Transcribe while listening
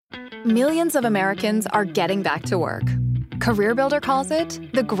Millions of Americans are getting back to work. CareerBuilder calls it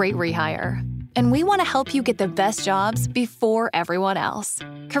the Great Rehire. And we want to help you get the best jobs before everyone else.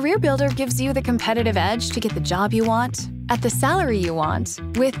 CareerBuilder gives you the competitive edge to get the job you want, at the salary you want,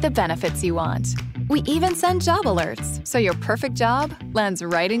 with the benefits you want. We even send job alerts, so your perfect job lands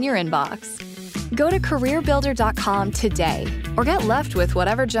right in your inbox. Go to CareerBuilder.com today, or get left with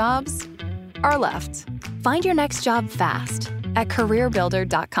whatever jobs are left. Find your next job fast at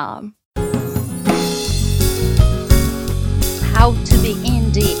CareerBuilder.com. How to be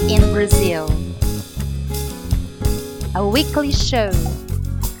indie in Brazil. A weekly show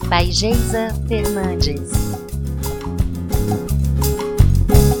by Geisa Fernandes.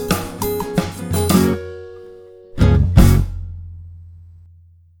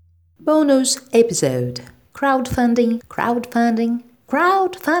 Bonus episode. Crowdfunding.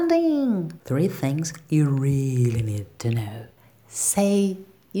 3 things you really need to know. Say,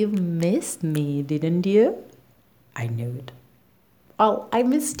 you missed me, didn't you? I knew it. Well, I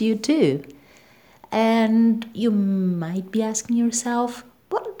missed you too. And you might be asking yourself,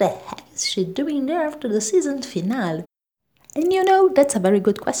 what the heck is she doing there after the season finale? And you know, that's a very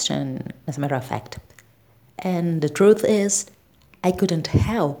good question, as a matter of fact. And the truth is, I couldn't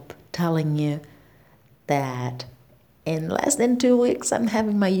help telling you that in less than 2 weeks, I'm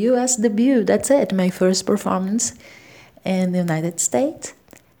having my US debut. That's it, my first performance in the United States.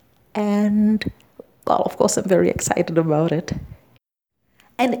 And, well, of course, I'm very excited about it.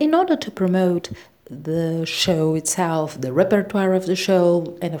 And in order to promote the show itself, the repertoire of the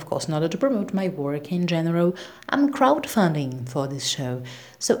show, and of course in order to promote my work in general, I'm crowdfunding for this show.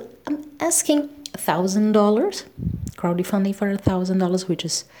 So I'm asking $1,000, crowdfunding for $1,000, which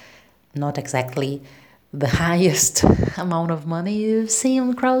is not exactly the highest amount of money you see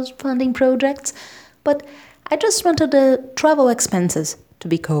on crowdfunding projects, but I just wanted the travel expenses to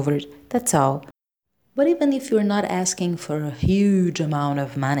be covered, that's all. But even if you're not asking for a huge amount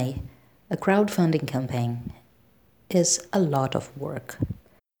of money, a crowdfunding campaign is a lot of work.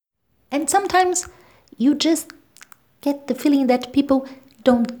 And sometimes you just get the feeling that people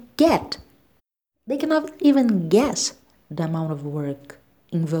don't get. They cannot even guess the amount of work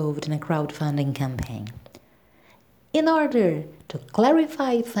involved in a crowdfunding campaign. In order to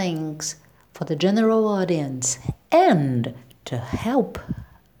clarify things for the general audience and to help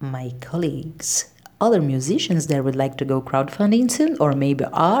my colleagues, other musicians that would like to go crowdfunding soon, or maybe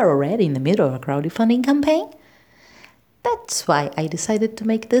are already in the middle of a crowdfunding campaign, that's why I decided to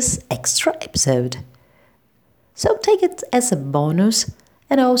make this extra episode. So take it as a bonus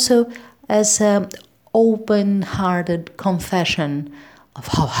and also as an open-hearted confession of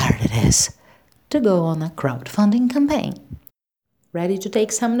how hard it is to go on a crowdfunding campaign. Ready to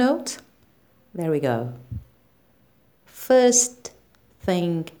take some notes? There we go. First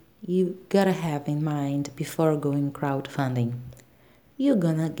thing you gotta have in mind before going crowdfunding. You're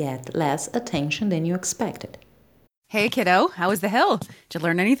gonna get less attention than you expected. Hey, kiddo, how was the hill? Did you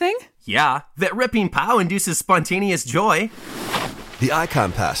learn anything? Yeah, that ripping pow induces spontaneous joy. The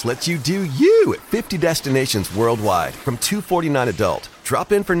Icon Pass lets you do you at 50 destinations worldwide from $249 adult.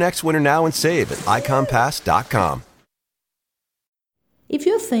 Drop in for next winter now and save at iconpass.com. If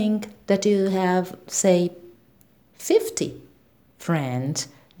you think that you have, say, 50 friends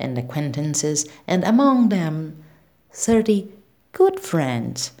and acquaintances, and among them 30 good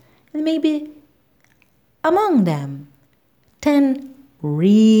friends, and maybe among them 10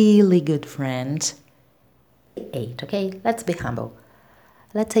 really good friends, 8, okay? Let's be humble.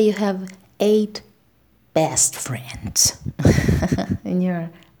 Let's say you have 8 best friends. In your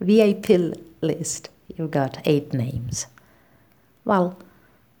VIP list, you've got 8 names. Well,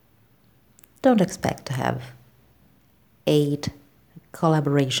 don't expect to have 8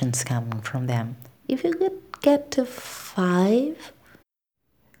 collaborations coming from them. If you could get to 5,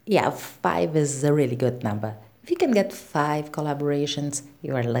 5 is a really good number. If you can get 5 collaborations,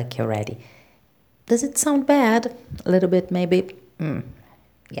 you are lucky already. Does it sound bad? A little bit, maybe?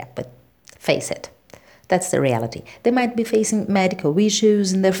 Yeah, but face it. That's the reality. They might be facing medical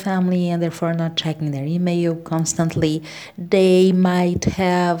issues in their family and therefore not checking their email constantly. They might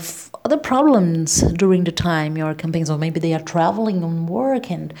have other problems during the time your campaigns, or maybe they are traveling on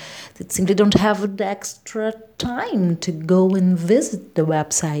work and they simply don't have the extra time to go and visit the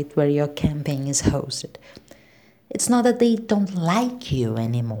website where your campaign is hosted. It's not that they don't like you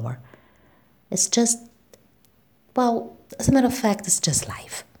anymore. It's just, well, as a matter of fact, it's just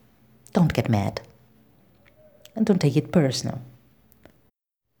life. Don't get mad. And don't take it personal.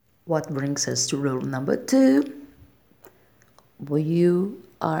 What brings us to rule number 2. You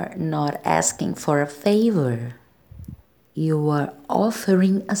are not asking for a favor. You are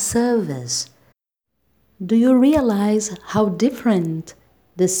offering a service. Do you realize how different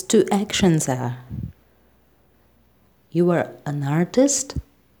these two actions are? You are an artist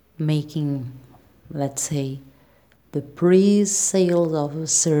making, let's say, the pre-sale of a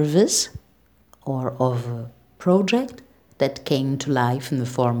service or of a project that came to life in the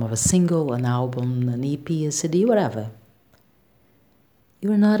form of a single, an album, an EP, a CD, whatever.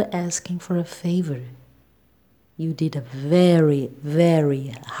 You are not asking for a favor. You did a very,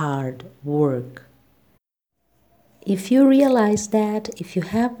 very hard work. If you realize that, if you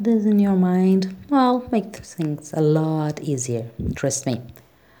have this in your mind, well, make things a lot easier, trust me.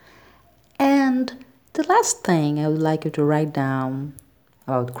 And the last thing I would like you to write down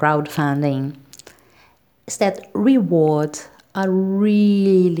about crowdfunding is that rewards are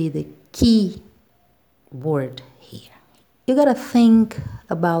really the key word here. You gotta think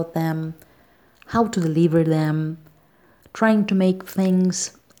about them, how to deliver them, trying to make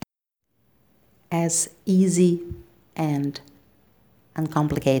things as easy and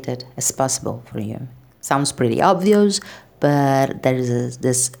uncomplicated as possible for you. Sounds pretty obvious, but there is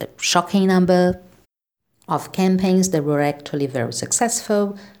this shocking number of campaigns that were actually very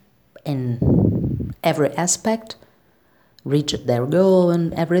successful in every aspect, reached their goal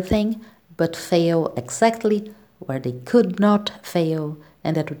and everything, but fail exactly where they could not fail,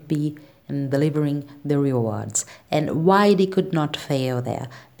 and that would be in delivering the rewards. And why they could not fail there?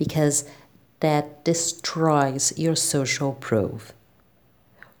 Because that destroys your social proof.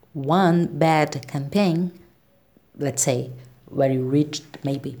 One bad campaign, let's say, where you reached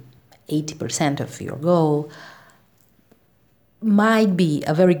maybe 80% of your goal, might be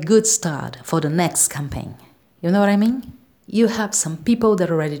a very good start for the next campaign. You know what I mean? You have some people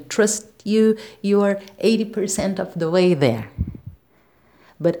that already trust you. You are 80% of the way there.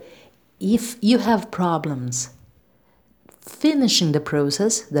 But if you have problems finishing the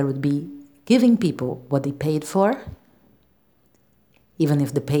process, that would be giving people what they paid for, even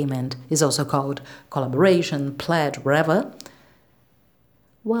if the payment is also called collaboration, pledge, whatever,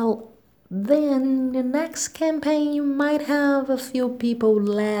 well, then the next campaign you might have a few people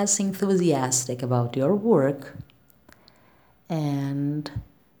less enthusiastic about your work and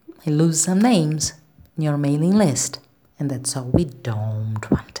you lose some names in your mailing list, and that's all we don't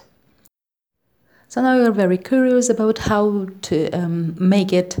want. So now you're very curious about how to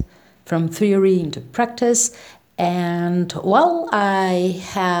make it from theory into practice, and well, I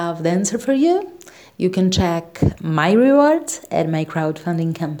have the answer for you. You can check my rewards at my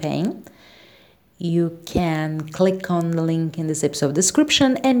crowdfunding campaign. You can click on the link in this episode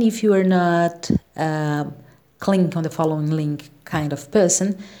description, and if you are not click on the following link kind of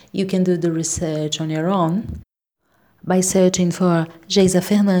person, you can do the research on your own by searching for Geisa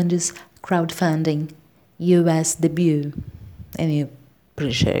Fernandes crowdfunding US debut, and you're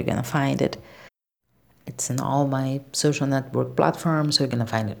pretty sure you're gonna find it. It's in all my social network platforms, so you're gonna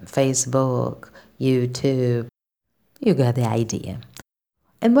find it on Facebook, YouTube. You got the idea.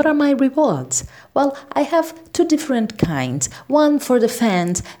 And what are my rewards? Well, I have two different kinds. One for the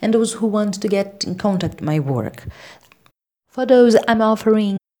fans and those who want to get in contact with my work. For those, I'm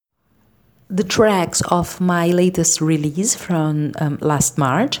offering the tracks of my latest release from last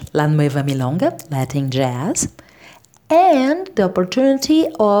March, La Nueva Milonga, Latin Jazz, and the opportunity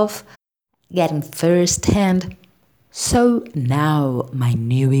of getting first-hand So Now, my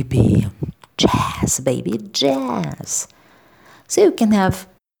new EP. Jazz, baby, jazz. So you can have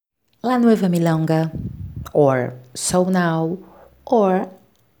La Nueva Milonga, or So Now, or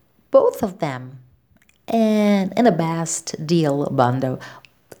both of them, and in a best deal bundle.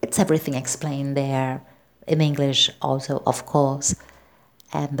 It's everything explained there, in English also, of course.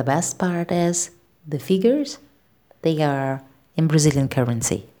 And the best part is, the figures, they are in Brazilian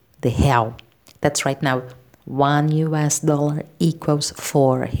currency, the real. That's right now, $1 equals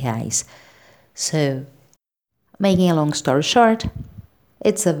 4 reais. So, making a long story short,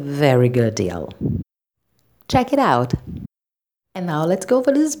 it's a very good deal. Check it out. And now let's go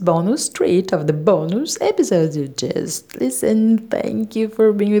for this bonus treat of the bonus episode you just listened. Thank you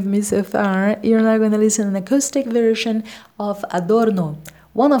for being with me so far. You're now going to listen to an acoustic version of Adorno,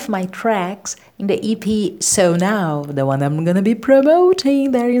 one of my tracks in the EP So Now, the one I'm going to be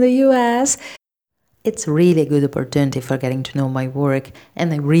promoting there in the US. It's really a good opportunity for getting to know my work,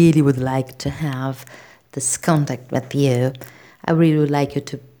 and I really would like to have this contact with you. I really would like you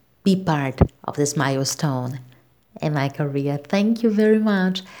to be part of this milestone in my career. Thank you very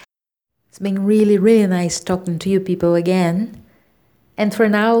much. It's been really, really nice talking to you people again. And for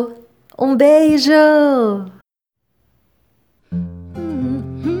now, um beijo!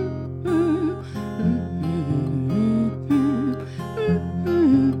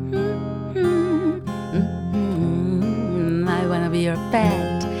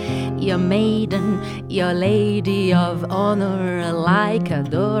 fat, your maiden, your lady of honor, like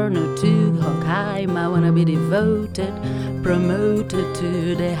Adorno to Hochheim. I wanna be devoted, promoted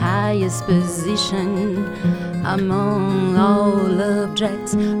to the highest position among all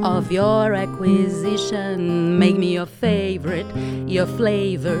objects of your acquisition. Make me your favorite, your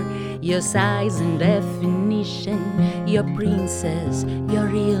flavor, your size and definition, your princess, your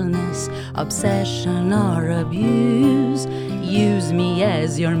realness, obsession or abuse. Use me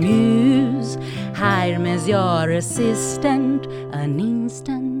as your muse, hire me as your assistant, an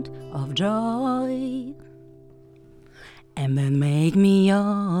instant of joy, and then make me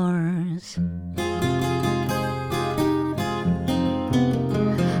yours.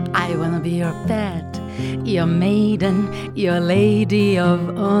 I wanna be your pet, your maiden, your lady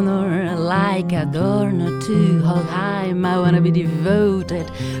of honor, like Adorno to Hochheim. I wanna be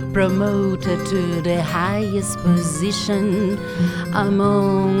devoted, promoted to the highest position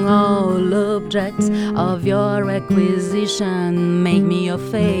among all objects of your acquisition. Make me your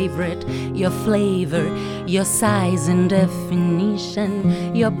favorite, your flavor, your size and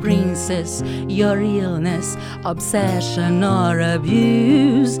definition, your princess, your realness, obsession or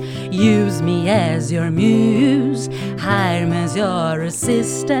abuse. Use me as your muse, hire me as your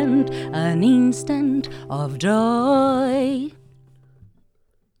assistant, an instant of joy,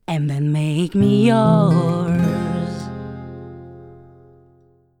 and then make me yours.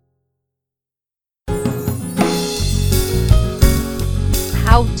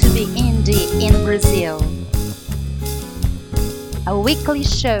 How to be indie in Brazil. A weekly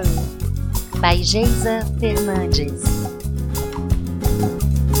show by Geisa Fernandes.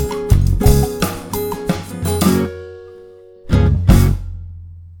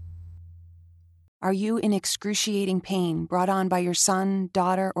 Are you in excruciating pain brought on by your son,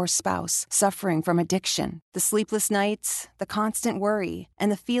 daughter, or spouse suffering from addiction? The sleepless nights, the constant worry,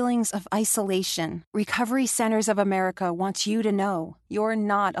 and the feelings of isolation. Recovery Centers of America wants you to know you're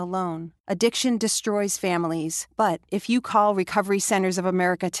not alone. Addiction destroys families, but if you call Recovery Centers of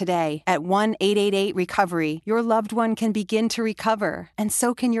America today at 1-888-RECOVERY, your loved one can begin to recover, and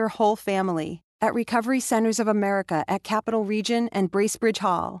so can your whole family. At Recovery Centers of America at Capital Region and Bracebridge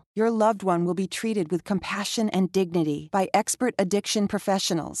Hall, your loved one will be treated with compassion and dignity by expert addiction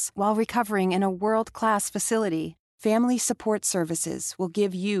professionals while recovering in a world-class facility. Family Support Services will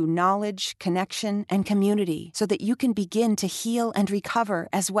give you knowledge, connection, and community so that you can begin to heal and recover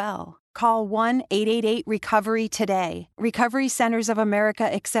as well. Call 1-888-RECOVERY today. Recovery Centers of America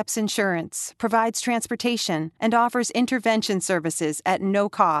accepts insurance, provides transportation, and offers intervention services at no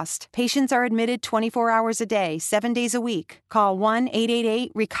cost. Patients are admitted 24 hours a day, 7 days a week. Call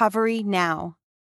 1-888-RECOVERY now.